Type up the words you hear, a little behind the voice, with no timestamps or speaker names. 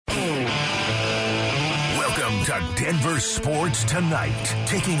to Denver Sports Tonight,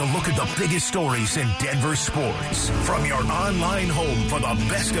 taking a look at the biggest stories in Denver sports from your online home for the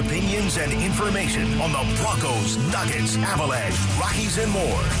best opinions and information on the Broncos, Nuggets, Avalanche, Rockies, and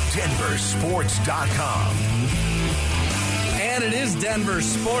more. DenverSports.com. And it is Denver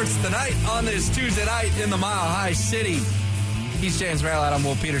Sports Tonight on this Tuesday night in the Mile High City. He's James Merrill. I'm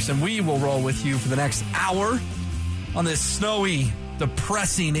Will Peterson. We will roll with you for the next hour on this snowy,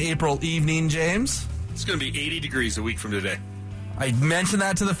 depressing April evening, James. It's going to be 80 degrees a week from today. I mentioned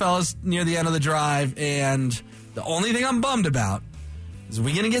that to the fellas near the end of the drive, and the only thing I'm bummed about is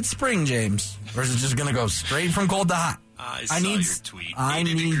we going to get spring, James, or is it just going to go straight from cold to hot? I need your tweet. I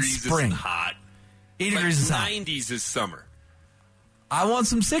need spring. Is hot. 80 degrees is hot. 90s is summer. I want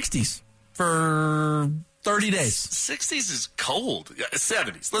some 60s for 30 days. 60s is cold.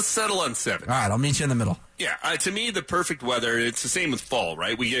 70s. Let's settle on 70s. All right, I'll meet you in the middle. Yeah, to me, the perfect weather, it's the same with fall,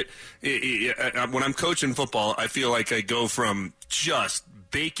 right? We get when I'm coaching football, I feel like I go from just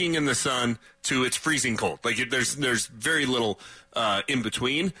baking in the sun to it's freezing cold. Like there's very little in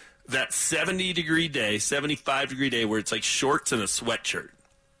between. That 70-degree day, 75-degree day where it's like shorts and a sweatshirt.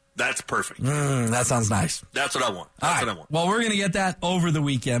 That's perfect. That sounds nice. That's what I want. That's what I want. Well, we're going to get that over the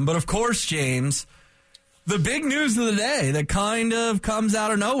weekend. But, of course, James, the big news of the day that kind of comes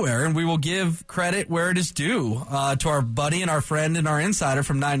out of nowhere, and we will give credit where it is due to our buddy and our friend and our insider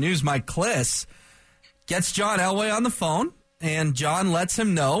from 9 News, Mike Kliss, gets John Elway on the phone, and John lets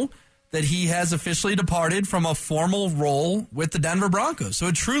him know that he has officially departed from a formal role with the Denver Broncos. So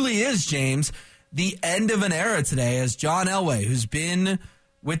it truly is, James, the end of an era today as John Elway, who's been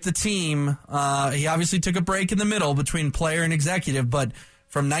with the team, he obviously took a break in the middle between player and executive, but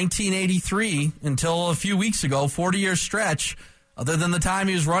from 1983 until a few weeks ago, 40-year stretch, other than the time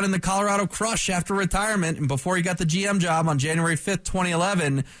he was running the Colorado Crush after retirement and before he got the GM job on January 5th,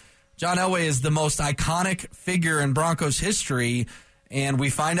 2011, John Elway is the most iconic figure in Broncos history, and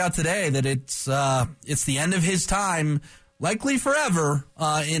we find out today that it's the end of his time, likely forever,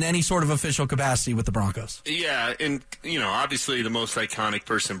 in any sort of official capacity with the Broncos. Yeah, and, obviously the most iconic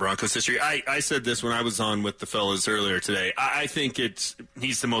person in Broncos history. I said this when I was on with the fellas earlier today. I think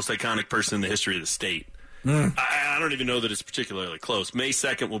he's the most iconic person in the history of the state. I don't even know that it's particularly close. May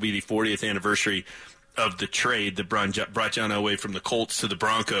 2nd will be the 40th anniversary of the trade that brought John Elway from the Colts to the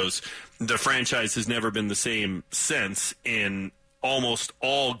Broncos. The franchise has never been the same since in almost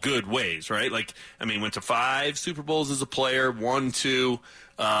all good ways, right? Went to 5 Super Bowls as a player, won 2,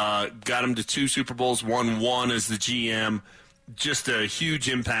 got him to 2 Super Bowls, won 1 as the GM. Just a huge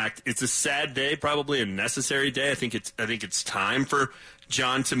impact. It's a sad day, probably a necessary day. I think it's time for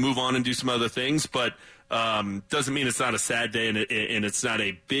John to move on and do some other things, but doesn't mean it's not a sad day and it's not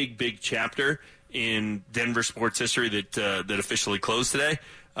a big chapter in Denver sports history that officially closed today.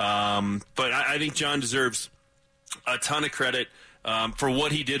 But I think John deserves a ton of credit for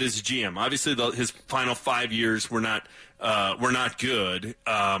what he did as a GM. Obviously, his final 5 years were not good.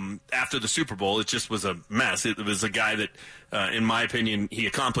 After the Super Bowl, it just was a mess. It was a guy that, in my opinion, he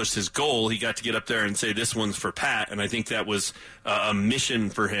accomplished his goal. He got to get up there and say, this one's for Pat, and I think that was a mission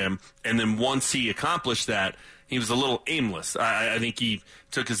for him. And then once he accomplished that, he was a little aimless. I think he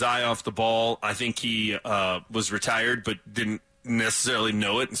took his eye off the ball. I think he was retired but didn't necessarily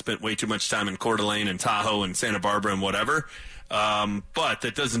know it and spent way too much time in Coeur d'Alene and Tahoe and Santa Barbara and whatever. But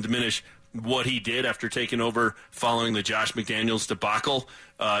that doesn't diminish what he did after taking over following the Josh McDaniels debacle.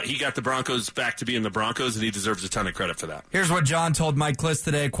 He got the Broncos back to being the Broncos, and he deserves a ton of credit for that. Here's what John told Mike Kliss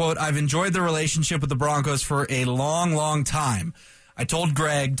today, quote, "I've enjoyed the relationship with the Broncos for a long time. I told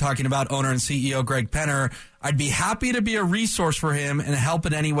Greg, talking about owner and CEO Greg Penner, I'd be happy to be a resource for him and help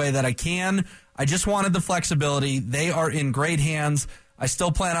in any way that I can. I just wanted the flexibility. They are in great hands. I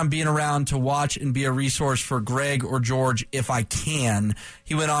still plan on being around to watch and be a resource for Greg or George if I can."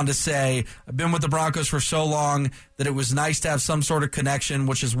 He went on to say, "I've been with the Broncos for so long that it was nice to have some sort of connection,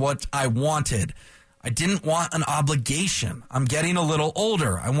 which is what I wanted. I didn't want an obligation. I'm getting a little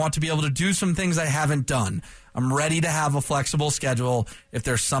older. I want to be able to do some things I haven't done. I'm ready to have a flexible schedule. If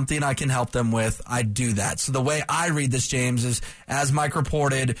there's something I can help them with, I'd do that." So the way I read this, James, is as Mike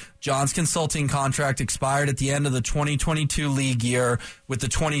reported, John's consulting contract expired at the end of the 2022 league year, with the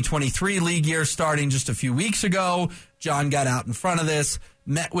 2023 league year starting just a few weeks ago. John got out in front of this,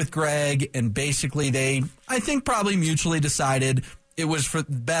 met with Greg, and basically they, I think, probably mutually decided it was for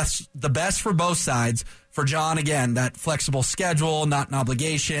the best for both sides. For John, again, that flexible schedule, not an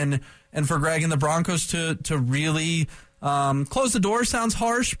obligation, and for Greg and the Broncos to really close the door sounds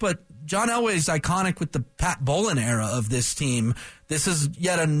harsh, but John Elway is iconic with the Pat Bowlen era of this team. This is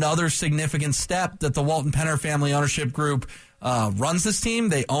yet another significant step that the Walton Penner family ownership group runs this team.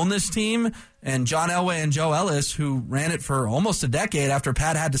 They own this team. And John Elway and Joe Ellis, who ran it for almost a decade after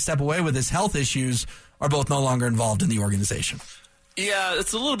Pat had to step away with his health issues, are both no longer involved in the organization. Yeah,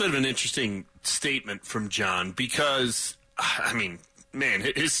 it's a little bit of an interesting statement from John because, I mean, man,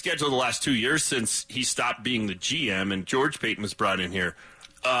 his schedule the last 2 years since he stopped being the GM and George Payton was brought in here,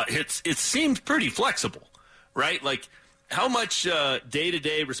 it seemed pretty flexible, right? Like, how much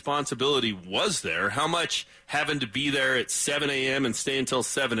day-to-day responsibility was there? How much having to be there at 7 a.m. and stay until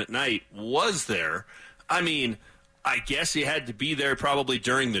 7 at night was there? I mean, I guess you had to be there probably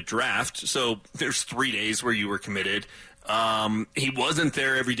during the draft, so there's 3 days where you were committed. He wasn't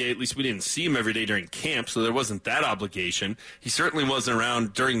there every day. At least we didn't see him every day during camp, so there wasn't that obligation. He certainly wasn't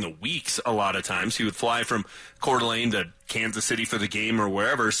around during the weeks a lot of times. He would fly from Coeur d'Alene to Kansas City for the game or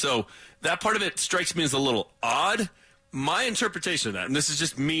wherever. So that part of it strikes me as a little odd. My interpretation of that, and this is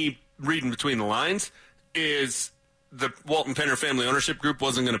just me reading between the lines, is the Walton Penner family ownership group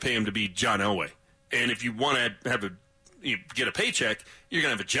wasn't going to pay him to be John Elway. And if you want to have get a paycheck, you're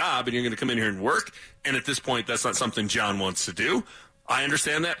going to have a job and you're going to come in here and work. And at this point, that's not something John wants to do. I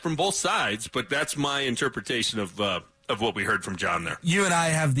understand that from both sides, but that's my interpretation of what we heard from John there. You and I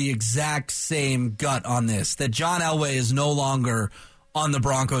have the exact same gut on this, that John Elway is no longer on the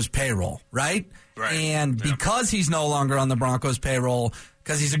Broncos payroll, right? Right. And because he's no longer on the Broncos payroll,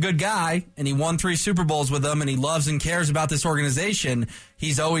 because he's a good guy and he won 3 Super Bowls with them and he loves and cares about this organization,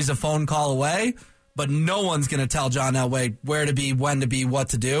 he's always a phone call away. But no one's going to tell John Elway where to be, when to be, what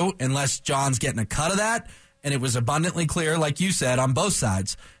to do, unless John's getting a cut of that. And it was abundantly clear, like you said, on both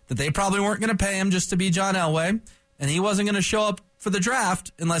sides, that they probably weren't going to pay him just to be John Elway. And he wasn't going to show up for the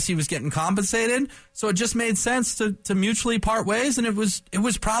draft unless he was getting compensated. So it just made sense to mutually part ways. And it was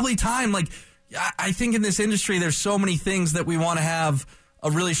probably time. Like, I think in this industry, there's so many things that we want to have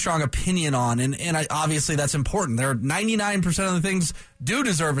a really strong opinion on. And obviously that's important. There are 99% of the things do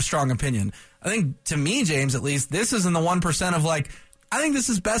deserve a strong opinion. I think, to me, James, at least, this is in the 1% of, like, I think this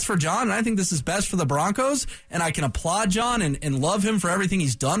is best for John, and I think this is best for the Broncos, and I can applaud John and love him for everything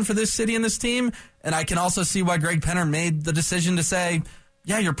he's done for this city and this team, and I can also see why Greg Penner made the decision to say,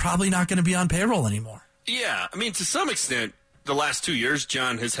 yeah, you're probably not going to be on payroll anymore. Yeah, I mean, to some extent, the last 2 years,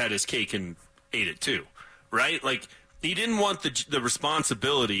 John has had his cake and ate it too, right? Like, he didn't want the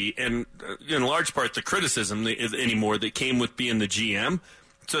responsibility and, in large part, the criticism anymore that came with being the GM.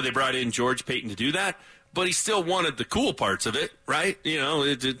 So they brought in George Payton to do that. But he still wanted the cool parts of it, right? You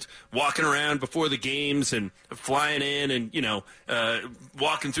know, walking around before the games and flying in and,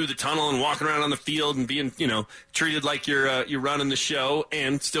 walking through the tunnel and walking around on the field and being, treated like you're running the show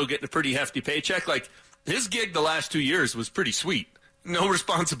and still getting a pretty hefty paycheck. Like, his gig the last 2 years was pretty sweet. No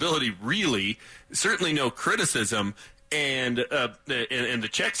responsibility, really. Certainly no criticism. And the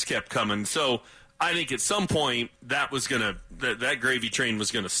checks kept coming. So I think at some point that gravy train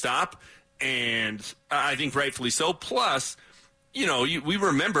was going to stop. And I think rightfully so. Plus, we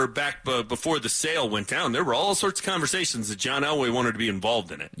remember back before the sale went down, there were all sorts of conversations that John Elway wanted to be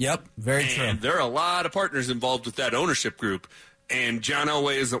involved in it. Yep, very true. And there are a lot of partners involved with that ownership group, and John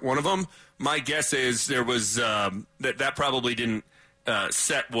Elway isn't one of them. My guess is there was that probably didn't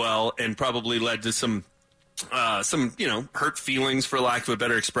set well and probably led to some hurt feelings, for lack of a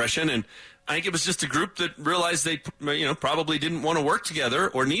better expression. And I think it was just a group that realized they, probably didn't want to work together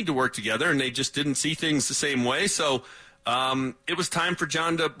or need to work together, and they just didn't see things the same way. So it was time for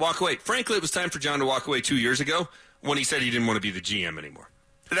John to walk away. Frankly, it was time for John to walk away 2 years ago when he said he didn't want to be the GM anymore.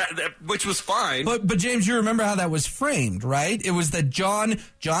 Which was fine. But James, you remember how that was framed, right? It was that John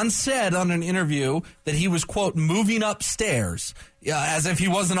said on an interview that he was, quote, moving upstairs, as if he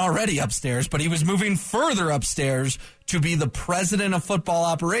wasn't already upstairs, but he was moving further upstairs to be the president of football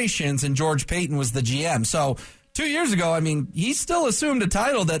operations, and George Payton was the GM. So 2 years ago, I mean, he still assumed a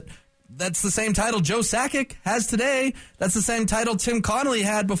title that's the same title Joe Sakic has today. That's the same title Tim Connolly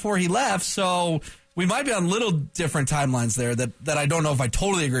had before he left. So we might be on little different timelines there that I don't know if I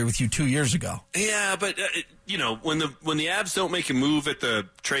totally agree with you 2 years ago. Yeah, but, when the Avs don't make a move at the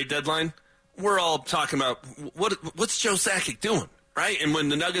trade deadline, we're all talking about what's Joe Sakic doing, right? And when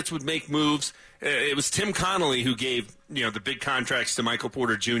the Nuggets would make moves, it was Tim Connolly who gave, the big contracts to Michael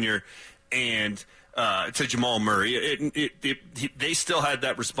Porter Jr. and to Jamal Murray. They still had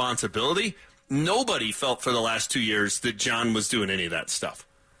that responsibility. Nobody felt for the last 2 years that John was doing any of that stuff.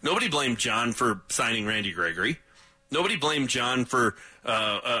 Nobody blamed John for signing Randy Gregory. Nobody blamed John for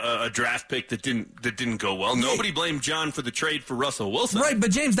a draft pick that didn't go well. Nobody blamed John for the trade for Russell Wilson. Right,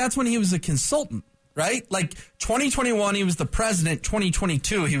 but James, that's when he was a consultant right? Like 2021, he was the president.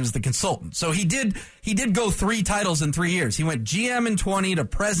 2022, he was the consultant. So he did go 3 titles in 3 years. He went GM in 20 to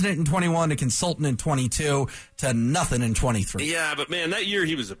president in 21 to consultant in 22 to nothing in 23. Yeah, but man, that year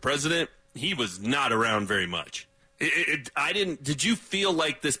he was the president, he was not around very much. Did you feel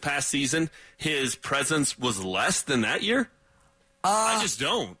like this past season his presence was less than that year? I just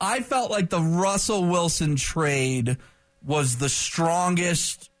don't. I felt like the Russell Wilson trade was the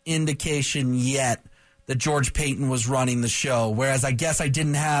strongest indication yet that George Paton was running the show, whereas I guess I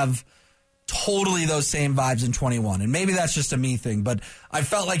didn't have totally those same vibes in 21. And maybe that's just a me thing, but I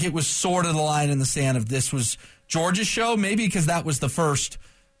felt like it was sort of the line in the sand of this was George's show, maybe because that was the first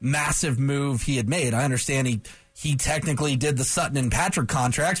massive move he had made. I understand he technically did the Sutton and Patrick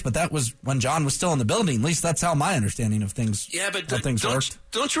contracts, but that was when John was still in the building. At least that's how my understanding of things. Yeah, but things worked.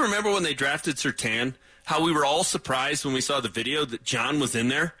 Don't you remember when they drafted Surtain? How we were all surprised when we saw the video that John was in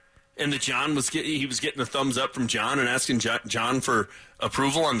there, and that John was getting a thumbs up from John and asking John for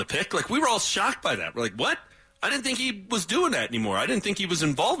approval on the pick. Like, we were all shocked by that. We're like, what? I didn't think he was doing that anymore. I didn't think he was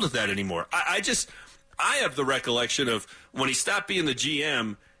involved with that anymore. I have the recollection of when he stopped being the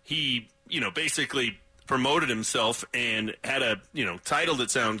GM, he basically promoted himself and had a title that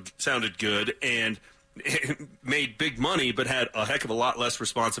sounded good and made big money, but had a heck of a lot less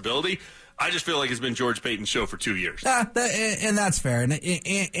responsibility. I just feel like it's been George Paton's show for 2 years. And that's fair. And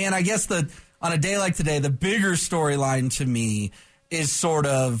I guess on a day like today, the bigger storyline to me is sort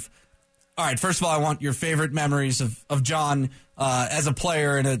of, all right, first of all, I want your favorite memories of John as a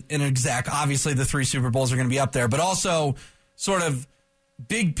player and an exec. Obviously, the 3 Super Bowls are going to be up there, but also sort of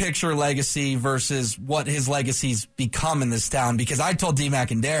big picture legacy versus what his legacy's become in this town. Because I told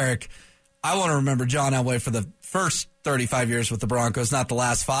D-Mac and Derek, I want to remember John Elway for the first 35 years with the Broncos, not the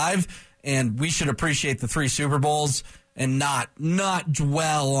last 5. And we should appreciate the 3 Super Bowls and not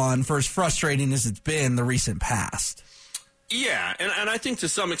dwell on, for as frustrating as it's been, the recent past. Yeah, and I think to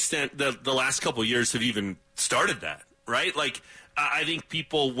some extent the last couple of years have even started that, right? Like, I think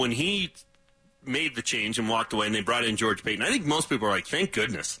people, when he made the change and walked away and they brought in George Paton, I think most people are like, thank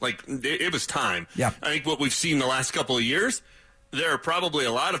goodness. Like, it was time. Yeah. I think what we've seen the last couple of years, there are probably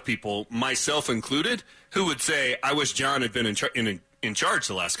a lot of people, myself included, who would say, I wish John had been in charge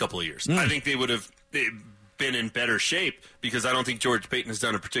the last couple of years. I think they would have been in better shape because I don't think George Paton has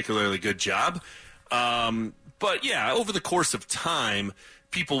done a particularly good job. But yeah, over the course of time,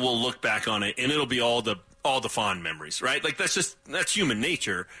 people will look back on it and it'll be all the fond memories, right? Like that's human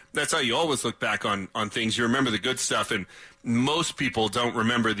nature. That's how you always look back on things. You remember the good stuff, and most people don't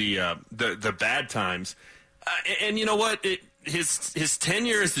remember the bad times. And you know what? His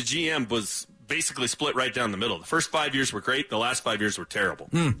tenure as the GM was basically split right down the middle. The first 5 years were great. The last 5 years were terrible.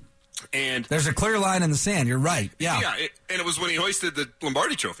 And there's a clear line in the sand. You're right. Yeah. And it was when he hoisted the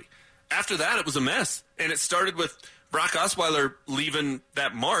Lombardi Trophy. After that, it was a mess. And it started with Brock Osweiler leaving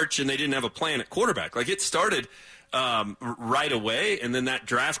that March, and they didn't have a plan at quarterback. Like, it started right away, and then that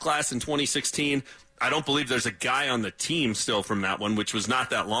draft class in 2016, I don't believe there's a guy on the team still from that one, which was not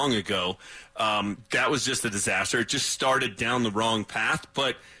that long ago. That was just a disaster. It just started down the wrong path.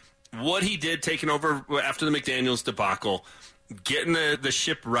 But what he did taking over after the McDaniels debacle, getting the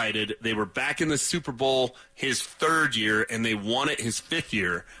ship righted, they were back in the Super Bowl his 3rd year, and they won it his 5th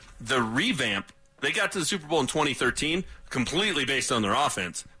year. The revamp, they got to the Super Bowl in 2013 completely based on their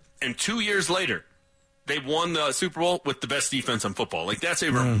offense. And 2 years later, they won the Super Bowl with the best defense in football. Like, that's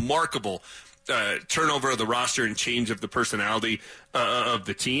a remarkable turnover of the roster and change of the personality of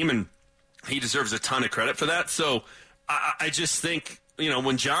the team. And he deserves a ton of credit for that. So I just think,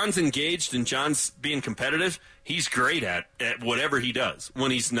 when John's engaged and John's being competitive, he's great at whatever he does. When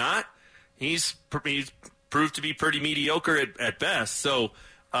he's not, he's proved to be pretty mediocre at best. So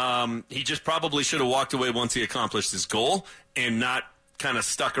he just probably should have walked away once he accomplished his goal and not kind of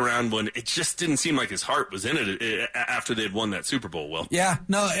stuck around when it just didn't seem like his heart was in it after they'd won that Super Bowl. Will. Yeah,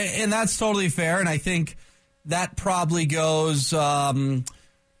 no, and that's totally fair. And I think that probably goes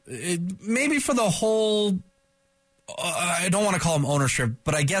maybe for the whole, I don't want to call him ownership,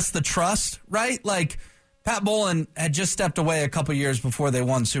 but I guess the trust, right? Like, Pat Bowlen had just stepped away a couple years before they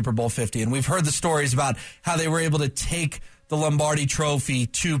won Super Bowl 50. And we've heard the stories about how they were able to take the Lombardi Trophy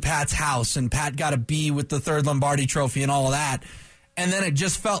to Pat's house, and Pat got a B with the 3rd Lombardi Trophy and all of that. And then it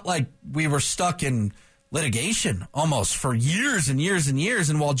just felt like we were stuck in litigation almost for years and years and years.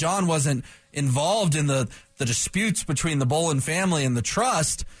 And while John wasn't involved in the disputes between the Bowlen family and the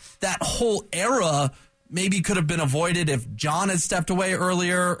trust, that whole era maybe could have been avoided if John had stepped away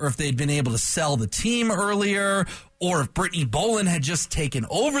earlier, or if they'd been able to sell the team earlier, or if Brittany Bowlen had just taken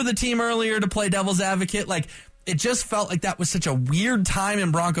over the team earlier to play devil's advocate. Like, it just felt like that was such a weird time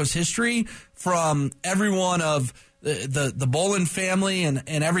in Broncos history from everyone of the Bowlen family and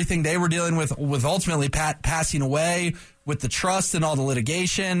everything they were dealing with ultimately Pat passing away, with the trust and all the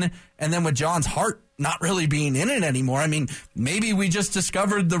litigation, and then with John's heart not really being in it anymore. I mean, maybe we just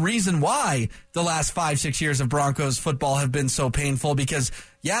discovered the reason why the last 5-6 years of Broncos football have been so painful, because,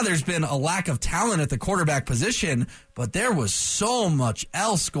 yeah, there's been a lack of talent at the quarterback position, but there was so much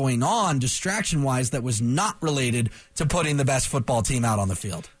else going on distraction-wise that was not related to putting the best football team out on the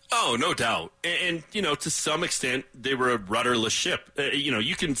field. Oh, no doubt. And, to some extent, they were a rudderless ship.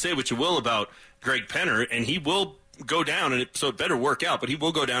 You can say what you will about Greg Penner, and he will go down, so it better work out, but he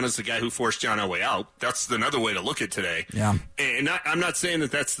will go down as the guy who forced John Elway out. That's another way to look at today. Yeah. And I'm not saying that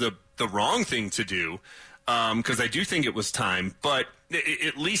that's the wrong thing to do, because I do think it was time, but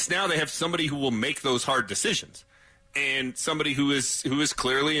at least now they have somebody who will make those hard decisions, and somebody who is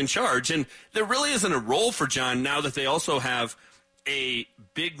clearly in charge. And there really isn't a role for John now that they also have a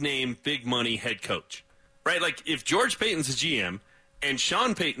big name, big money head coach, right? Like, if George Paton's the GM and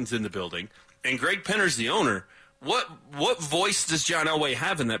Sean Payton's in the building and Greg Penner's the owner, what voice does John Elway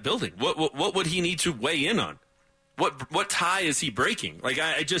have in that building? What would he need to weigh in on? What tie is he breaking? Like,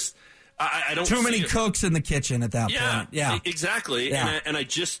 I don't too many see cooks in the kitchen at that point. Yeah, exactly. Yeah. And I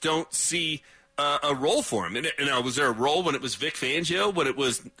just don't see a role for him. And was there a role when it was Vic Fangio, when it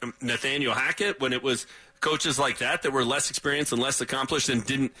was Nathaniel Hackett, when it was coaches like that were less experienced and less accomplished and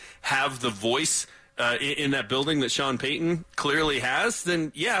didn't have the voice in that building that Sean Payton clearly has?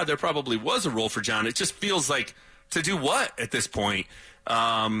 Then yeah, there probably was a role for John. It just feels like, to do what at this point?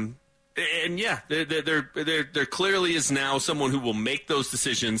 And yeah, there clearly is now someone who will make those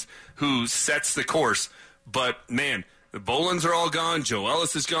decisions, who sets the course. But man, the Bolins are all gone. Joe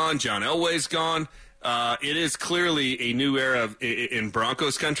Ellis is gone. John Elway's gone. It is clearly a new era in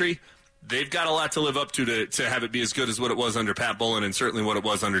Broncos country. They've got a lot to live up to have it be as good as what it was under Pat Bowlen, and certainly what it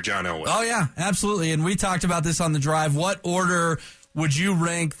was under John Elway. Oh yeah, absolutely. And we talked about this on the drive. What order would you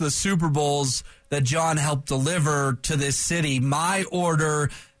rank the Super Bowls that John helped deliver to this city? My order,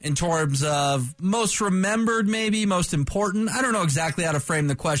 in terms of most remembered, maybe most important, I don't know exactly how to frame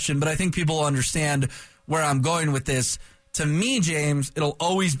the question, but I think people will understand where I'm going with this. To me, James, it'll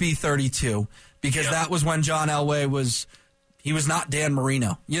always be 32, because that was when John Elway was not Dan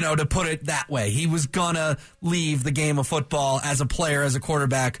Marino, to put it that way. He was going to leave the game of football as a player, as a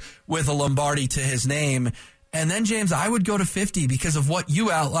quarterback, with a Lombardi to his name. And then, James, I would go to 50 because of what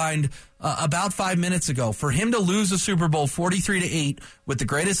you outlined about 5 minutes ago. For him to lose a Super Bowl 43-8 with the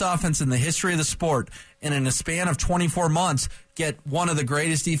greatest offense in the history of the sport, and in a span of 24 months, get one of the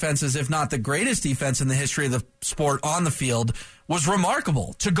greatest defenses, if not the greatest defense in the history of the sport on the field, was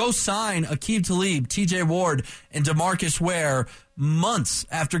remarkable. To go sign Aqib Talib, TJ Ward, and DeMarcus Ware months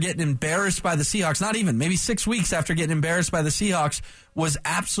after getting embarrassed by the Seahawks, not even, maybe 6 weeks after getting embarrassed by the Seahawks, was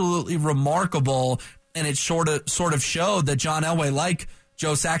absolutely remarkable. And it sort of showed that John Elway, like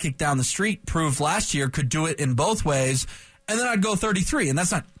Joe Sakic down the street, proved last year could do it in both ways. And then I'd go 33, and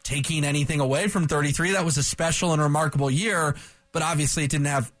that's not taking anything away from 33. That was a special and remarkable year, but obviously it didn't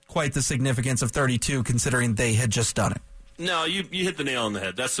have quite the significance of 32, considering they had just done it. No, you hit the nail on the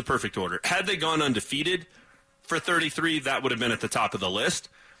head. That's the perfect order. Had they gone undefeated for 33, that would have been at the top of the list.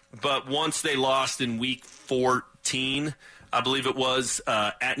 But once they lost in week 14, I believe it was,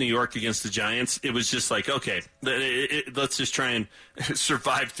 at New York against the Giants, it was just like, okay, let's just try and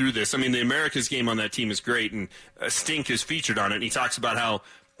survive through this. I mean, the America's game on that team is great, and Stink is featured on it, and he talks about how,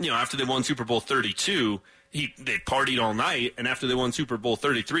 after they won Super Bowl 32, they partied all night, and after they won Super Bowl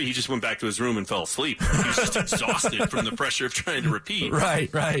 33, he just went back to his room and fell asleep. He was just exhausted from the pressure of trying to repeat.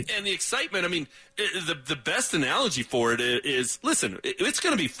 Right. And the excitement, I mean, the best analogy for it is, listen, it's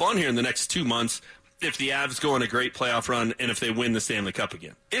going to be fun here in the next 2 months if the Avs go on a great playoff run and if they win the Stanley Cup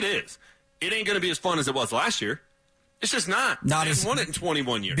again. It is. It ain't going to be as fun as it was last year. It's just not. They haven't won it in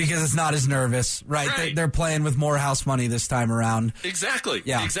 21 years. Because it's not as nervous, right? They're playing with more house money this time around. Exactly.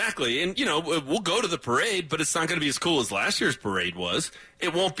 Yeah. Exactly. And, we'll go to the parade, but it's not going to be as cool as last year's parade was.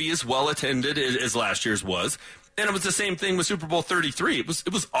 It won't be as well attended as last year's was. And it was the same thing with Super Bowl 33. It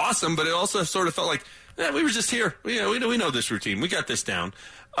was awesome, but it also sort of felt like, we were just here. We know this routine. We got this down.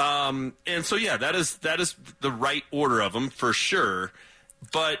 And so, yeah, that is the right order of them for sure.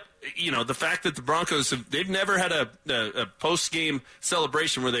 But, the fact that the Broncos they've never had a post-game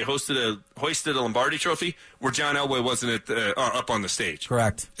celebration where they hoisted a Lombardi trophy where John Elway wasn't up on the stage.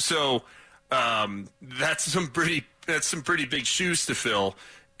 Correct. So, that's some pretty big shoes to fill.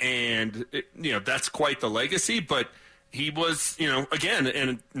 And, that's quite the legacy. But he was, again,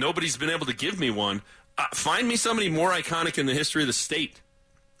 and nobody's been able to give me one. Find me somebody more iconic in the history of the state.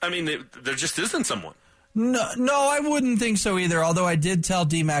 I mean, there just isn't someone. No, I wouldn't think so either, although I did tell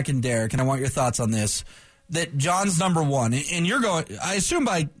D-Mac and Derek, and I want your thoughts on this, that John's number one. And you're going, I assume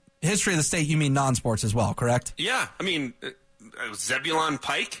by history of the state you mean non-sports as well, correct? Yeah. I mean, Zebulon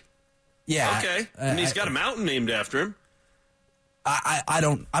Pike? Yeah. Okay. And he's got a mountain named after him.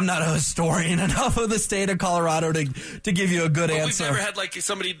 I'm not a historian enough of the state of Colorado to give you a good answer. We've never had like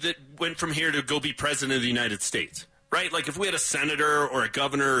somebody that went from here to go be president of the United States, right? Like if we had a senator or a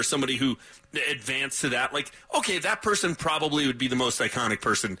governor or somebody who advanced to that, like, okay, that person probably would be the most iconic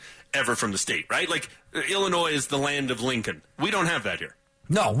person ever from the state, right? Like Illinois is the land of Lincoln. We don't have that here.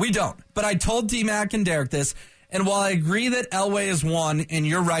 No, we don't. But I told D-Mac and Derek this, and while I agree that Elway is one, and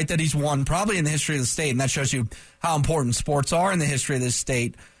you're right that he's one probably in the history of the state, and that shows you how important sports are in the history of this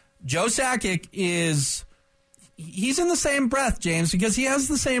state, Joe Sakic he's in the same breath, James, because he has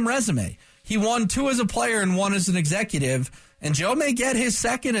the same resume. He won 2 as a player and 1 as an executive, and Joe may get his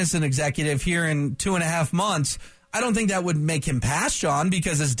second as an executive here in 2.5 months. I don't think that would make him pass John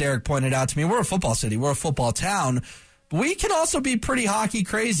because, as Derek pointed out to me, we're a football city. We're a football town. We can also be pretty hockey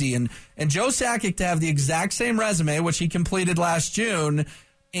crazy, and Joe Sakic to have the exact same resume, which he completed last June,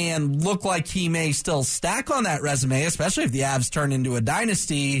 and look like he may still stack on that resume, especially if the Avs turn into a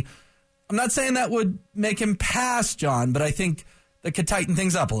dynasty. I'm not saying that would make him pass John, but I think that could tighten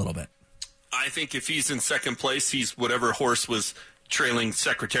things up a little bit. I think if he's in second place, he's whatever horse was trailing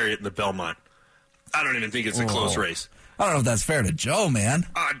Secretariat in the Belmont. I don't even think it's a close race. I don't know if that's fair to Joe, man.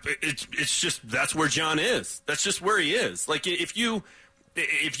 It's just that's where John is. That's just where he is. Like if you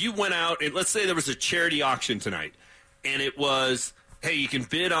went out and let's say there was a charity auction tonight, and it was, hey, you can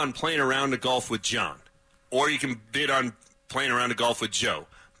bid on playing a round of golf with John, or you can bid on playing a round of golf with Joe.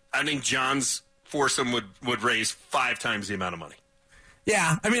 I think John's foursome would raise 5 times the amount of money.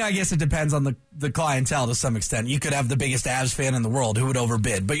 Yeah, I mean, I guess it depends on the clientele to some extent. You could have the biggest Avs fan in the world who would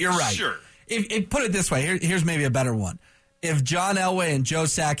overbid, but you're right. Sure. If put it this way, here's maybe a better one. If John Elway and Joe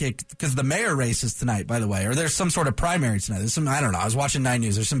Sakic, because the mayor races tonight, by the way, or there's some sort of primary tonight. There's some, I don't know. I was watching 9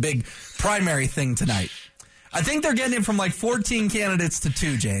 News. There's some big primary thing tonight. I think they're getting it from like 14 candidates to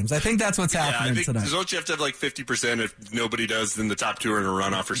 2, James. I think that's what's happening tonight. Don't you have to have like 50% if nobody does, then the top 2 are in a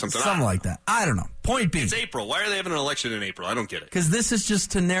runoff or something? Something like that. I don't know. Point being. It's April. Why are they having an election in April? I don't get it. Because this is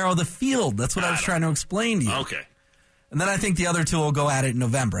just to narrow the field. That's what I was trying to explain to you. Okay. And then I think the other 2 will go at it in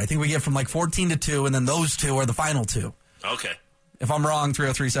November. I think we get from like 14 to 2, and then those 2 are the final 2. Okay. If I'm wrong,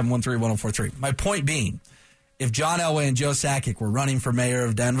 303-713-1043. My point being, if John Elway and Joe Sakic were running for mayor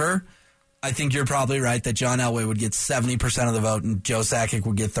of Denver, I think you're probably right that John Elway would get 70% of the vote and Joe Sakic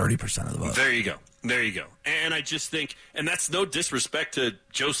would get 30% of the vote. There you go. And I just think, and that's no disrespect to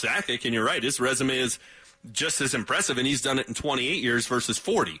Joe Sakic, and you're right, his resume is just as impressive, and he's done it in 28 years versus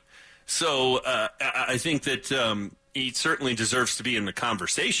 40. So I think that he certainly deserves to be in the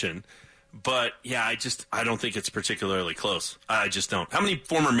conversation. But, yeah, I don't think it's particularly close. I just don't. How many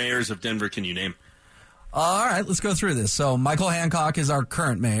former mayors of Denver can you name? All right, let's go through this. So Michael Hancock is our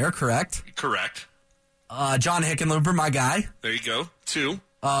current mayor, correct? Correct. John Hickenlooper, my guy. There you go. 2.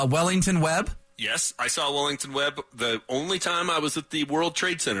 Wellington Webb. Yes, I saw Wellington Webb the only time I was at the World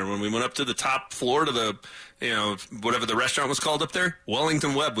Trade Center when we went up to the top floor to the, whatever the restaurant was called up there.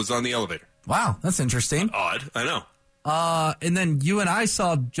 Wellington Webb was on the elevator. Wow, that's interesting. Odd, I know. And then you and I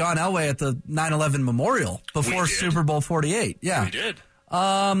saw John Elway at the 9/11 Memorial before Super Bowl 48. Yeah, we did.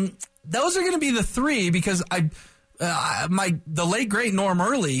 Those are going to be the 3 because the late great Norm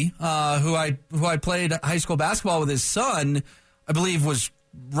Early, who I played high school basketball with his son, I believe was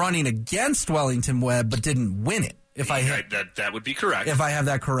running against Wellington Webb but didn't win it. That would be correct. If I have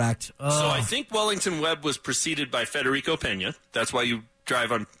that correct. So I think Wellington Webb was preceded by Federico Pena. That's why you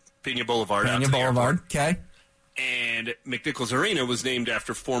drive on Pena Boulevard. Pena Boulevard. Okay. And McNichols Arena was named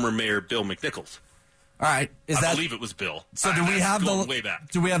after former Mayor Bill McNichols. All right, I believe it was Bill. So do we have way back?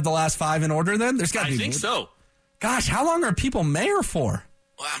 Do we have the last 5 in order then? There's got to be. I think so. Gosh, how long are people mayor for?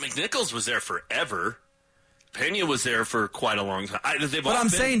 Well, McNichols was there forever. Pena was there for quite a long time. But I'm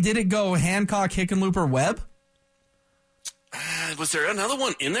saying, did it go Hancock, Hickenlooper, Webb? Was there another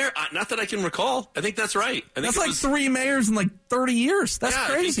one in there? Not that I can recall. I think that's right. That's like 3 mayors in like 30 years. That's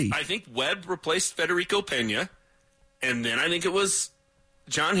crazy. I think Webb replaced Federico Pena, and then I think it was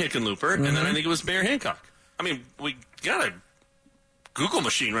John Hickenlooper, and then I think it was Mayor Hancock. I mean, we got a Google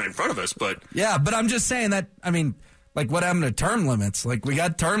machine right in front of us, but... Yeah, but I'm just saying that, I mean, like what happened to term limits? Like we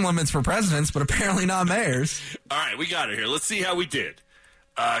got term limits for presidents, but apparently not mayors. All right, we got it here. Let's see how we did.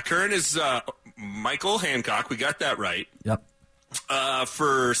 Current is Michael Hancock. We got that right. Yep.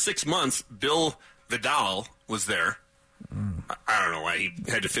 For 6 months, Bill Vidal was there. I don't know why he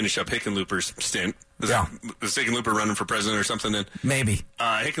had to finish up Hickenlooper's stint. Was Hickenlooper running for president or something then? Maybe.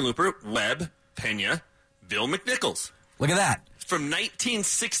 Hickenlooper, Webb, Pena, Bill McNichols. Look at that. From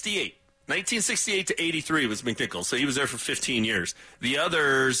 1968. 1968 to 83 was McNichols, so he was there for 15 years. The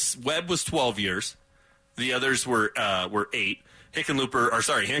others, Webb was 12 years. The others were 8.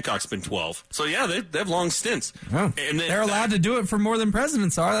 Hancock's been 12. So, yeah, they have long stints. Oh, and then they're allowed to do it for more than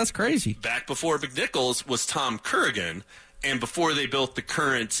presidents are. That's crazy. Back before McNichols was Tom Currigan, and before they built the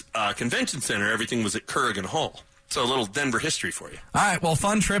current convention center, everything was at Currigan Hall. So a little Denver history for you. All right, well,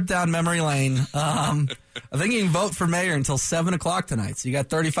 fun trip down memory lane. I think you can vote for mayor until 7 o'clock tonight, so you got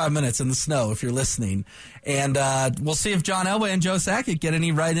 35 minutes in the snow if you're listening. And we'll see if John Elway and Joe Sakic get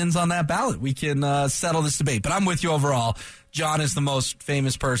any write-ins on that ballot. We can settle this debate. But I'm with you overall. John is the most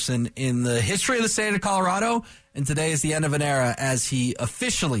famous person in the history of the state of Colorado, and today is the end of an era as he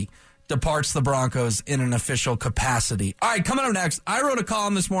officially departs the Broncos in an official capacity. All right, coming up next, I wrote a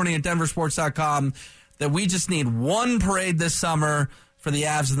column this morning at denversports.com that we just need one parade this summer for the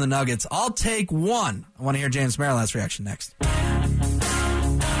Avs and the Nuggets. I'll take one. I want to hear James Maryland's reaction next.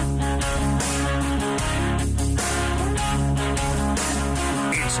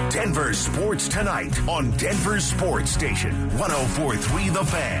 It's Denver Sports Tonight on Denver Sports Station 104.3 The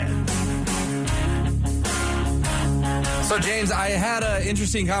Fan. So, James, I had an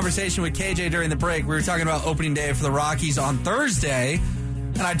interesting conversation with KJ during the break. We were talking about opening day for the Rockies on Thursday.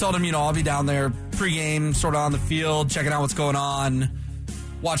 And I told him, I'll be down there pregame, sort of on the field, checking out what's going on,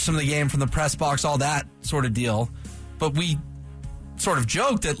 watch some of the game from the press box, all that sort of deal. But we sort of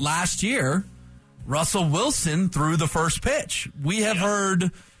joked that last year, Russell Wilson threw the first pitch. We have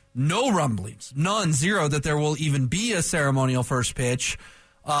heard no rumblings, none, zero, that there will even be a ceremonial first pitch,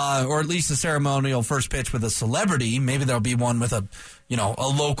 or at least a ceremonial first pitch with a celebrity. Maybe there'll be one with a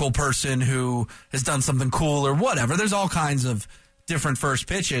local person who has done something cool or whatever. There's all kinds of different first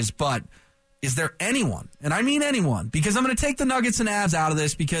pitches, but is there anyone, and I mean anyone, because I'm going to take the Nuggets and Avs out of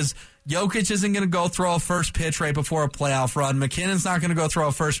this because Jokic isn't going to go throw a first pitch right before a playoff run. McKinnon's not going to go throw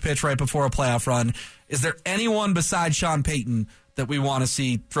a first pitch right before a playoff run. Is there anyone besides Sean Payton that we want to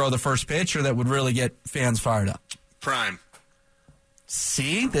see throw the first pitch or that would really get fans fired up? Prime.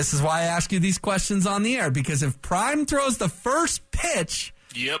 See, this is why I ask you these questions on the air, because if Prime throws the first pitch,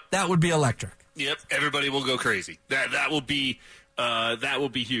 that would be electric. Yep, everybody will go crazy. That will be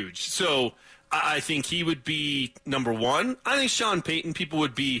huge. So I think he would be number one. I think Sean Payton people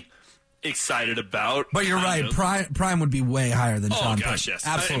would be excited about. But you're right. Prime would be way higher than Sean Payton. Oh, gosh, yes.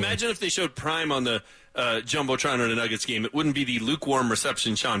 Absolutely. Imagine if they showed Prime on the Jumbotron or the Nuggets game. It wouldn't be the lukewarm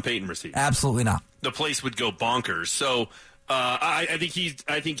reception Sean Payton received. Absolutely not. The place would go bonkers. So I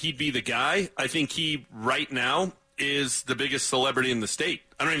think he'd be the guy. I think he, right now, is the biggest celebrity in the state.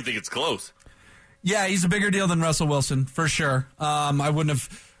 I don't even think it's close. Yeah, he's a bigger deal than Russell Wilson, for sure. I wouldn't have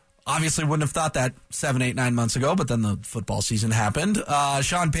thought that 7, 8, 9 months ago, but then the football season happened.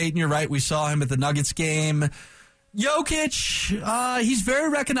 Sean Payton, you're right. We saw him at the Nuggets game. Jokic, he's very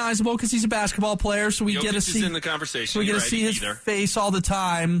recognizable because he's a basketball player, so we Jokic get to see is in the conversation. So we get to see his face all the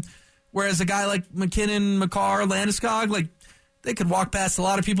time. Whereas a guy like McKinnon, McCarr, Landeskog, they could walk past a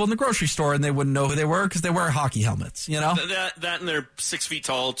lot of people in the grocery store and they wouldn't know who they were because they wear hockey helmets, That and they're 6 feet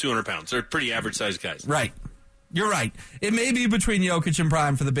tall, 200 pounds. They're pretty average-sized guys. Right. You're right. It may be between Jokic and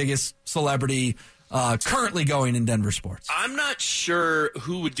Prime for the biggest celebrity currently going in Denver sports. I'm not sure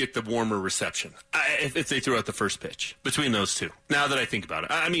who would get the warmer reception if they threw out the first pitch between those two, now that I think about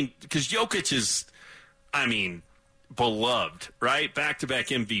it. I mean, because Jokic is, beloved, right? Back-to-back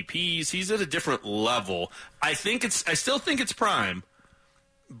MVPs. He's at a different level. I still think it's Prime,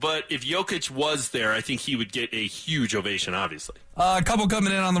 but if Jokic was there, I think he would get a huge ovation, obviously. A couple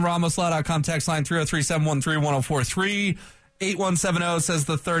coming in on the RamosLaw.com text line, 303-713-1043. 8170 says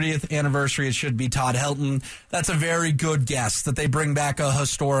the 30th anniversary, it should be Todd Helton. That's a very good guess that they bring back a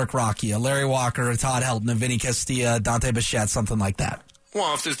historic Rocky, a Larry Walker, a Todd Helton, a Vinny Castilla, Dante Bichette, something like that.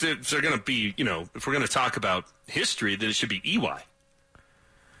 Well, if they're going to be, if we're going to talk about history, then it should be EY.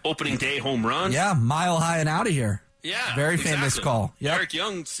 Opening day home run. Yeah, mile high and out of here. Yeah, very famous call. Yep. Eric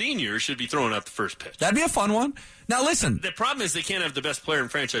Young Sr. should be throwing out the first pitch. That'd be a fun one. Now, listen. The problem is they can't have the best player in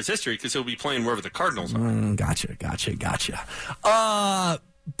franchise history because he'll be playing wherever the Cardinals are. Gotcha.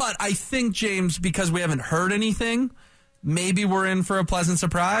 But I think, James, because we haven't heard anything, maybe we're in for a pleasant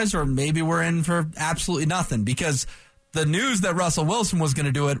surprise or maybe we're in for absolutely nothing because the news that Russell Wilson was going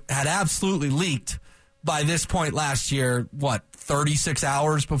to do it had absolutely leaked by this point last year, 36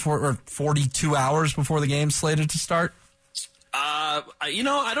 hours before or 42 hours before the game slated to start? I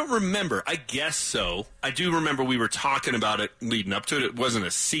don't remember. I guess so. I do remember we were talking about it leading up to it. It wasn't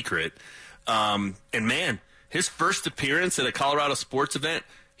a secret. And man, his first appearance at a Colorado sports event,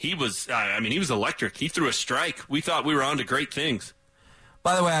 he was electric. He threw a strike. We thought we were on to great things.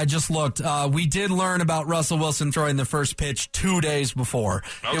 By the way, I just looked. We did learn about Russell Wilson throwing the first pitch 2 days before.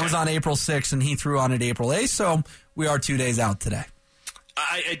 Okay. It was on April 6th, and he threw on it April 8th, so we are 2 days out today.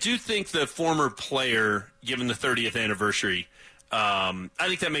 I do think the former player, given the 30th anniversary, I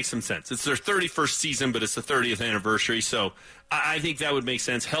think that makes some sense. It's their 31st season, but it's the 30th anniversary, so I think that would make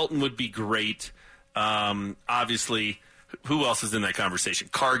sense. Helton would be great. Obviously, who else is in that conversation?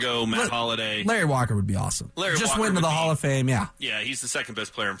 Cargo, Matt Holliday. Larry Walker would be awesome. Just went to the Hall of Fame, yeah. Yeah, he's the second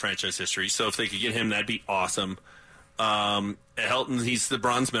best player in franchise history, so if they could get him, that'd be awesome. Helton, he's the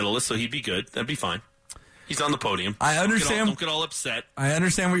bronze medalist, so he'd be good. That'd be fine. He's on the podium. I understand. Don't get all upset. I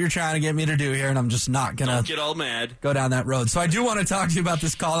understand what you're trying to get me to do here, and I'm just not going to Don't get all mad. Go down that road. So I do want to talk to you about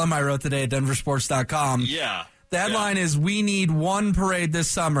this column I wrote today at denversports.com. Yeah. The headline is, "We need one parade this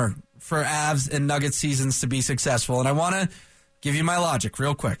summer for Avs and Nuggets seasons to be successful." And I want to give you my logic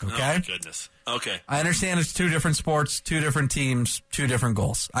real quick, okay? Oh, my goodness. Okay. I understand it's two different sports, two different teams, two different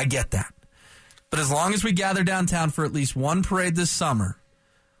goals. I get that. But as long as we gather downtown for at least one parade this summer,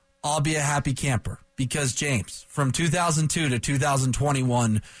 I'll be a happy camper. Because, James, from 2002 to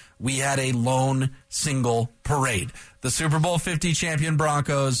 2021, we had a lone single parade. The Super Bowl 50 champion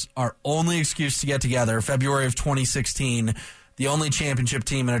Broncos, our only excuse to get together, February of 2016, the only championship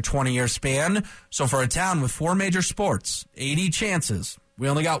team in a 20-year span. So for a town with 4 major sports, 80 chances, we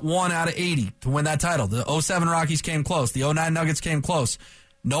only got 1 out of 80 to win that title. The 07 Rockies came close. The 09 Nuggets came close.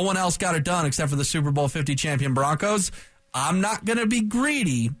 No one else got it done except for the Super Bowl 50 champion Broncos. I'm not going to be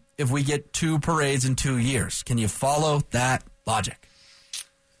greedy if we get 2 parades in 2 years. Can you follow that logic?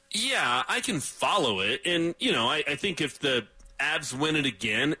 Yeah, I can follow it. And, I think if the Avs win it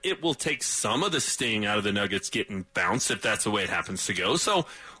again, it will take some of the sting out of the Nuggets getting bounced if that's the way it happens to go. So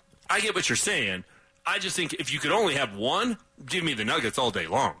I get what you're saying. I just think if you could only have one, give me the Nuggets all day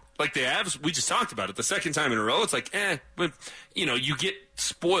long. Like the Avs, we just talked about it. The second time in a row, it's like, but, you get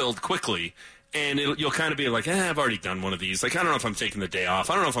spoiled quickly. And you'll kind of be like, I've already done one of these. Like, I don't know if I'm taking the day off.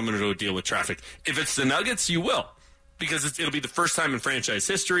 I don't know if I'm going to go deal with traffic. If it's the Nuggets, you will. Because it'll be the first time in franchise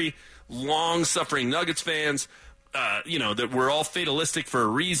history. Long-suffering Nuggets fans, that we're all fatalistic for a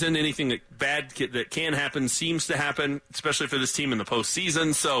reason. Anything that can happen seems to happen, especially for this team in the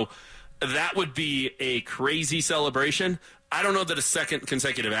postseason. So that would be a crazy celebration. I don't know that a second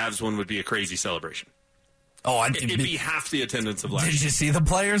consecutive Avs one would be a crazy celebration. Oh, it'd be half the attendance of last year. Did you see the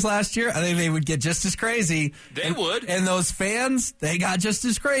players last year? I think they would get just as crazy. They would. And those fans, they got just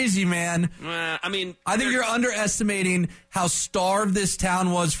as crazy, man. I think you're underestimating how starved this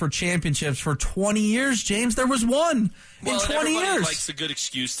town was for championships for 20 years, James. There was one in 20 years. Everybody likes a good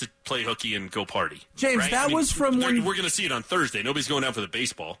excuse to play hooky and go party. James, right? That was from when... We're going to see it on Thursday. Nobody's going out for the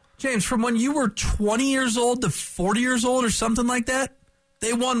baseball. James, from when you were 20 years old to 40 years old or something like that,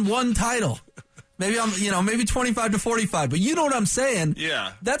 they won one title. Maybe maybe 25 to 45, but you know what I'm saying?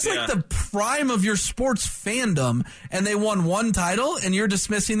 Yeah. That's like the prime of your sports fandom, and they won one title, and you're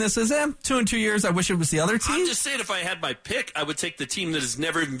dismissing this as, 2 in 2 years, I wish it was the other team? I'm just saying if I had my pick, I would take the team that has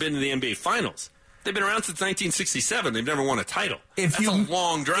never even been to the NBA Finals. They've been around since 1967. They've never won a title. That's a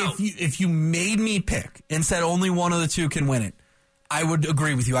long drought. If you made me pick and said only one of the two can win it, I would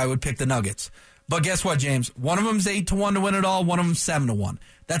agree with you. I would pick the Nuggets. But guess what, James? One of them's 8-1 to win it all. One of them's 7-1.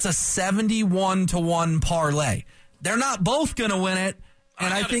 That's a 71-1 parlay. They're not both going to win it.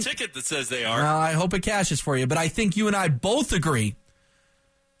 And I got a ticket that says they are. Well, I hope it cashes for you. But I think you and I both agree,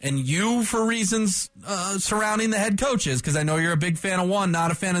 and you for reasons surrounding the head coaches, because I know you're a big fan of one,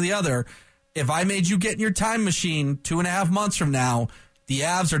 not a fan of the other. If I made you get in your time machine 2.5 months from now, the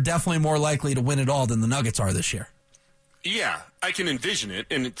Avs are definitely more likely to win it all than the Nuggets are this year. Yeah, I can envision it,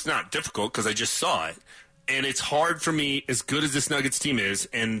 and it's not difficult because I just saw it. And it's hard for me, as good as this Nuggets team is,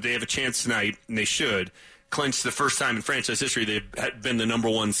 and they have a chance tonight, and they should, clinch the first time in franchise history they've been the number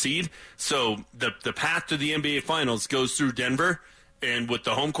 1 seed. So the path to the NBA Finals goes through Denver, and with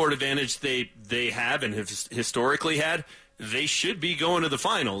the home court advantage they have and have historically had, they should be going to the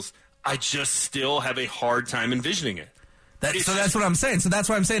Finals. I just still have a hard time envisioning it. That's what I'm saying. So that's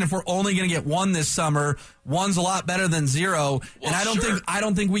why I'm saying if we're only going to get one this summer, one's a lot better than 0. Well, and I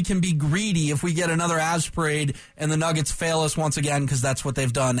don't think we can be greedy if we get another Avs parade and the Nuggets fail us once again, because that's what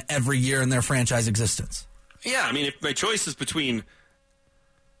they've done every year in their franchise existence. Yeah, I mean, if my choice is between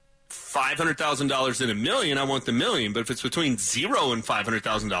 $500,000 and $1 million, I want the $1 million. But if it's between 0 and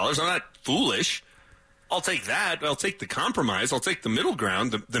 $500,000, I'm not foolish. I'll take that. I'll take the compromise. I'll take the middle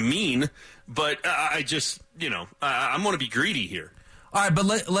ground, the mean. But I just, I want to be greedy here. All right,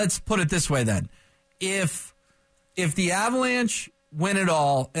 but let's put it this way then. If the Avalanche win it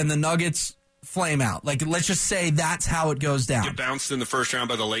all and the Nuggets flame out, like let's just say that's how it goes down. Get bounced in the first round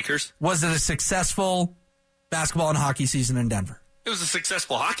by the Lakers? Was it a successful basketball and hockey season in Denver? It was a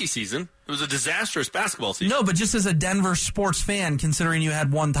successful hockey season. It was a disastrous basketball season. No, but just as a Denver sports fan, considering you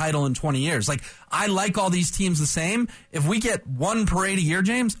had one title in 20 years, like, I like all these teams the same. If we get one parade a year,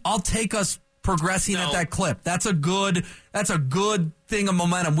 James, I'll take us progressing at that clip. That's a good thing of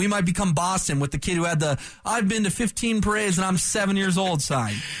momentum. We might become Boston with the kid who had I've been to 15 parades and I'm 7 years old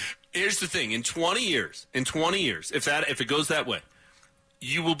sign. Here's the thing. In 20 years, if it goes that way,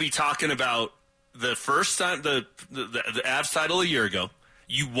 you will be talking about the first time, the Avs title a year ago.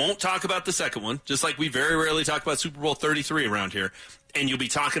 You won't talk about the second one, just like we very rarely talk about Super Bowl 33 around here. And you'll be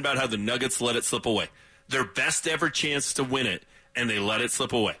talking about how the Nuggets let it slip away. Their best ever chance to win it, and they let it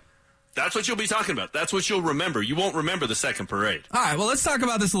slip away. That's what you'll be talking about. That's what you'll remember. You won't remember the second parade. All right, well, let's talk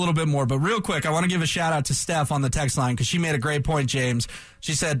about this a little bit more. But real quick, I want to give a shout-out to Steph on the text line because she made a great point, James.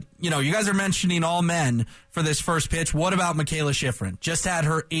 She said, you guys are mentioning all men for this first pitch. What about Mikaela Shiffrin? Just had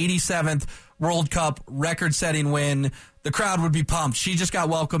her 87th World Cup record-setting win. The crowd would be pumped. She just got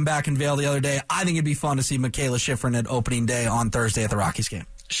welcomed back in Vail the other day. I think it'd be fun to see Mikaela Shiffrin at opening day on Thursday at the Rockies game.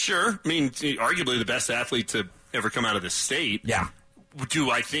 Sure. I mean, arguably the best athlete to ever come out of this state. Yeah.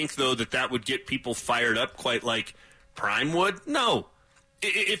 Do I think, though, that would get people fired up quite like Prime would? No.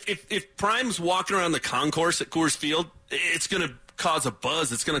 If Prime's walking around the concourse at Coors Field, it's going to cause a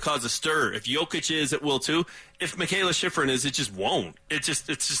buzz. It's going to cause a stir. If Jokic is, it will too. If Mikaela Shiffrin is, it just won't. It's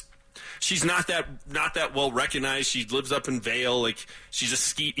just she's not that well recognized. She lives up in Vail. Like, she's a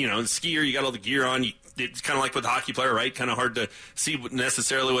skier. You got all the gear on. It's kind of like with a hockey player, right? Kind of hard to see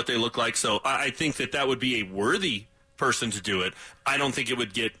necessarily what they look like. So I think that would be a worthy person to do it. I don't think it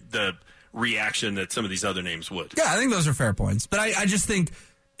would get the reaction that some of these other names would. Yeah, I think those are fair points. But I just think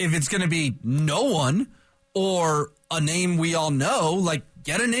if it's going to be no one or a name we all know, like,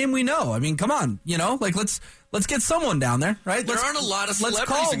 get a name we know. I mean, come on, like, let's get someone down there, right? There aren't a lot of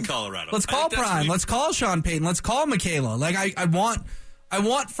celebrities in Colorado. Let's call Prime. Let's call Sean Payton. Let's call Mikaela. Like, I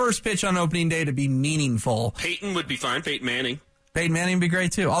want first pitch on opening day to be meaningful. Peyton would be fine. Peyton Manning. Peyton Manning would be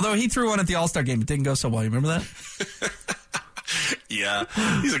great, too. Although he threw one at the All-Star game. It didn't go so well. You remember that? Yeah.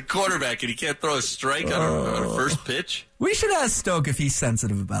 He's a quarterback, and he can't throw a strike on a first pitch. We should ask Stoke if he's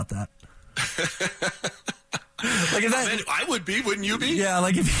sensitive about that. Like, I would be, wouldn't you be? Yeah,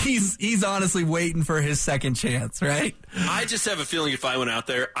 like, if he's honestly waiting for his second chance, right? I just have a feeling if I went out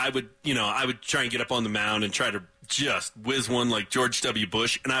there, I would try and get up on the mound and try to just whiz one like George W.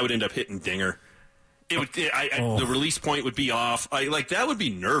 Bush, and I would end up hitting dinger. The release point would be off. That would be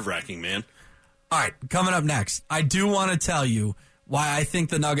nerve-wracking, man. All right, coming up next, I do want to tell you why I think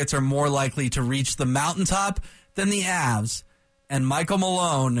the Nuggets are more likely to reach the mountaintop than the Avs. And Michael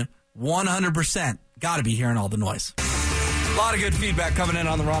Malone, 100%, got to be hearing all the noise. A lot of good feedback coming in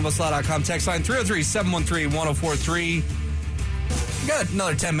on the RamboSlaw.com text line, 303-713-1043. Got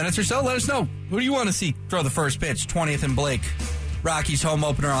another 10 minutes or so. Let us know. Who do you want to see throw the first pitch? 20th and Blake. Rockies home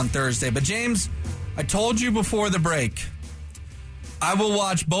opener on Thursday. But, James, I told you before the break, I will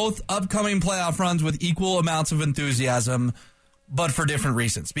watch both upcoming playoff runs with equal amounts of enthusiasm, but for different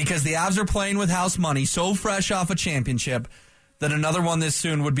reasons. Because the Avs are playing with house money, so fresh off a championship, that another one this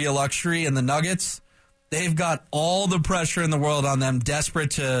soon would be a luxury. And the Nuggets, they've got all the pressure in the world on them,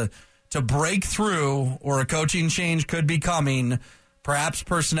 desperate to break through, or a coaching change could be coming. Perhaps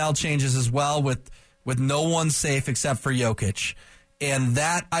personnel changes as well, with no one safe except for Jokic. And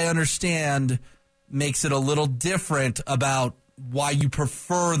that, I understand, makes it a little different about why you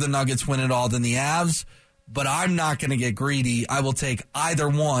prefer the Nuggets win it all than the Avs. But I'm not going to get greedy. I will take either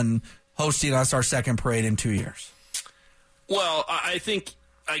one hosting us our second parade in 2 years. Well, I think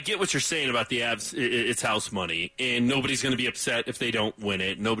I get what you're saying about the Avs. It's house money, and nobody's going to be upset if they don't win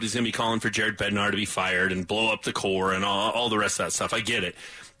it. Nobody's going to be calling for Jared Bednar to be fired and blow up the core and all the rest of that stuff. I get it.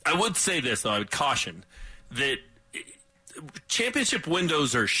 I would say this, though. I would caution that championship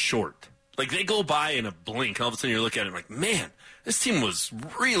windows are short. Like, they go by in a blink. All of a sudden, you look at it and like, man, this team was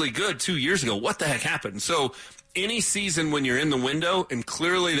really good 2 years ago. What the heck happened? So any season when you're in the window, and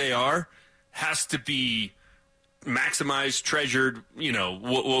clearly they are, has to be maximized, treasured,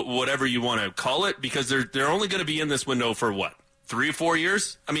 whatever you want to call it, because they're only going to be in this window for, 3 or 4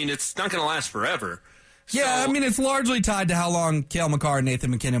 years? I mean, it's not going to last forever. Yeah, I mean, it's largely tied to how long Cale Makar and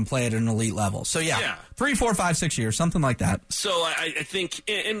Nathan McKinnon play at an elite level. So, yeah. 3, 4, 5, 6 years, something like that. So, I think,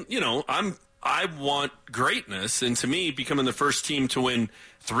 and I want greatness, and to me, becoming the first team to win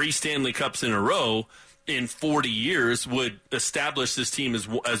 3 Stanley Cups in a row in 40 years would establish this team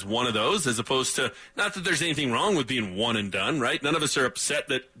as one of those, as opposed to, not that there's anything wrong with being one and done, right? None of us are upset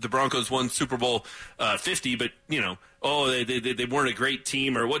that the Broncos won Super Bowl 50, but, they weren't a great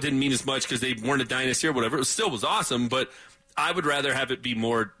team, or what didn't mean as much because they weren't a dynasty or whatever. It still was awesome, but I would rather have it be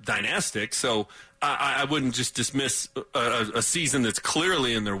more dynastic. So I wouldn't just dismiss a season that's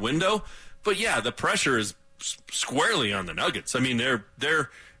clearly in their window. But yeah, the pressure is squarely on the Nuggets. I mean, it's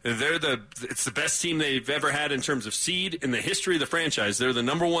the best team they've ever had in terms of seed in the history of the franchise. They're the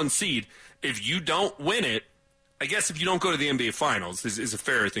number one seed. If you don't win it, I guess if you don't go to the NBA Finals is a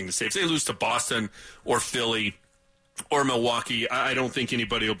fairer thing to say. If they lose to Boston or Philly or Milwaukee, I don't think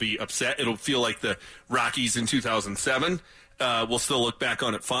anybody will be upset. It'll feel like the Rockies in 2007. We'll still look back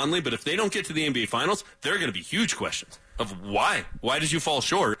on it fondly. But if they don't get to the NBA Finals, there are going to be huge questions of why. Why did you fall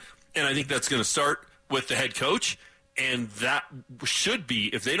short? And I think that's going to start with the head coach. And that should be,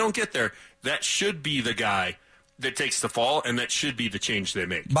 if they don't get there, that should be the guy that takes the fall, and that should be the change they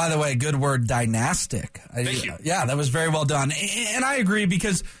make. By the way, good word, dynastic. Thank you. Yeah, that was very well done. And I agree,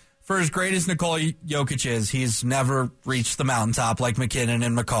 because for as great as Nikola Jokic is, he's never reached the mountaintop like McKinnon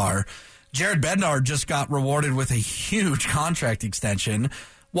and Makar. Jared Bednar just got rewarded with a huge contract extension,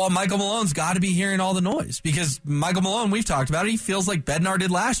 while Michael Malone's got to be hearing all the noise. Because Michael Malone, we've talked about it, he feels like Bednar did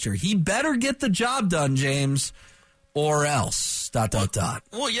last year. He better get the job done, James, or else. ...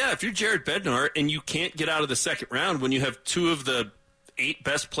 Well, yeah, if you're Jared Bednar and you can't get out of the second round when you have two of the 8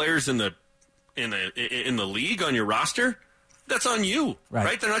 best players in the league on your roster, that's on you,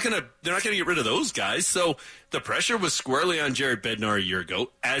 right? They're not gonna get rid of those guys. So the pressure was squarely on Jared Bednar a year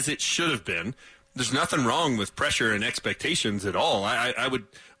ago, as it should have been. There's nothing wrong with pressure and expectations at all. I would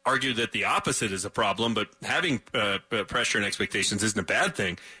argue that the opposite is a problem, but having pressure and expectations isn't a bad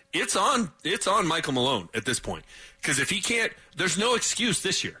thing. It's on Michael Malone at this point, because if he can't, there's no excuse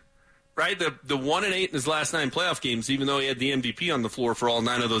this year, right? The 1-8 in his last 9 playoff games, even though he had the MVP on the floor for all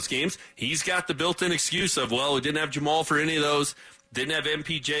 9 of those games, he's got the built-in excuse of, well, we didn't have Jamal for any of those, didn't have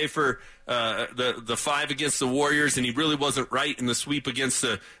MPJ for the 5 against the Warriors, and he really wasn't right in the sweep against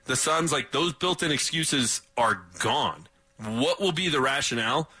the Suns. Like, those built-in excuses are gone. What will be the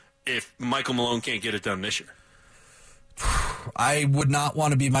rationale if Michael Malone can't get it done this year? I would not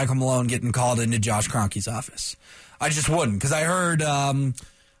want to be Michael Malone getting called into Josh Kroenke's office. I just wouldn't, because I heard, I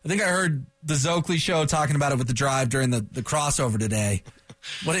think I heard the Zoakley show talking about it with The Drive during the crossover today.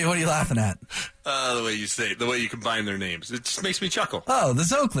 What are you laughing at? The way you say it, the way you combine their names. It just makes me chuckle. Oh, the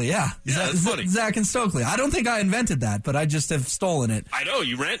Zoakley, yeah. Yeah, that's funny. Zach and Stokely. I don't think I invented that, but I just have stolen it. I know,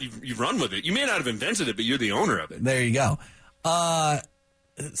 you've run with it. You may not have invented it, but you're the owner of it. There you go.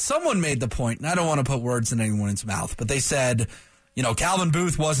 Someone made the point, and I don't want to put words in anyone's mouth, but they said, Calvin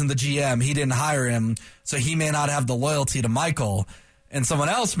Booth wasn't the GM. He didn't hire him, so he may not have the loyalty to Michael. And someone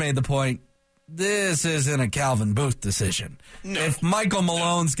else made the point, this isn't a Calvin Booth decision. No. If Michael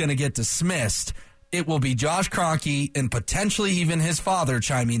Malone's going to get dismissed, it will be Josh Kroenke and potentially even his father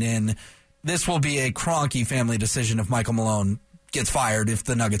chiming in. This will be a Kroenke family decision if Michael Malone gets fired if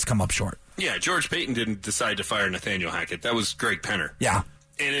the Nuggets come up short. Yeah, George Payton didn't decide to fire Nathaniel Hackett. That was Greg Penner. Yeah.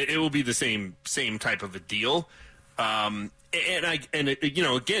 And it will be the same type of a deal. Again,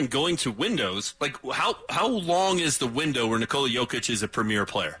 going to windows, like how long is the window where Nikola Jokic is a premier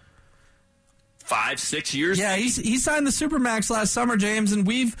player? 5-6 years? Yeah, he signed the Supermax last summer, James, and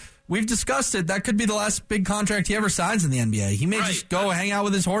we've discussed it. That could be the last big contract he ever signs in the NBA. He may just go hang out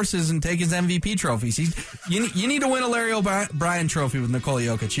with his horses and take his MVP trophies. You need to win a Larry O'Brien trophy with Nikola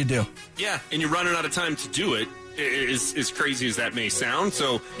Jokic. You do. Yeah, and you're running out of time to do it, as crazy as that may sound.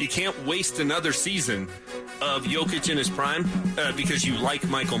 So you can't waste another season of Jokic in his prime because you like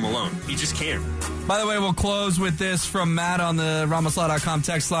Michael Malone. You just can't. By the way, we'll close with this from Matt on the Ramoslaw.com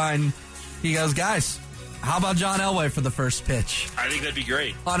text line. He goes, guys, how about John Elway for the first pitch? I think that'd be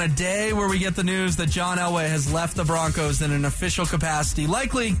great. On a day where we get the news that John Elway has left the Broncos in an official capacity,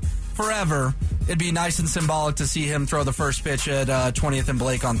 likely forever, it'd be nice and symbolic to see him throw the first pitch at 20th and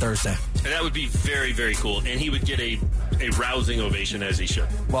Blake on Thursday. And that would be very, very cool. And he would get a rousing ovation, as he should.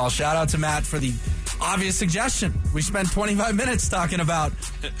 Well, shout out to Matt for the obvious suggestion. We spent 25 minutes talking about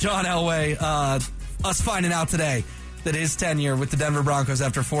John Elway, us finding out today that his tenure with the Denver Broncos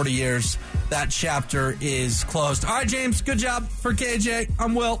after 40 years, that chapter is closed. All right, James, good job for KJ.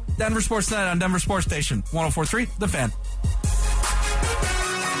 I'm Will. Denver Sports Tonight on Denver Sports Station 104.3 The Fan.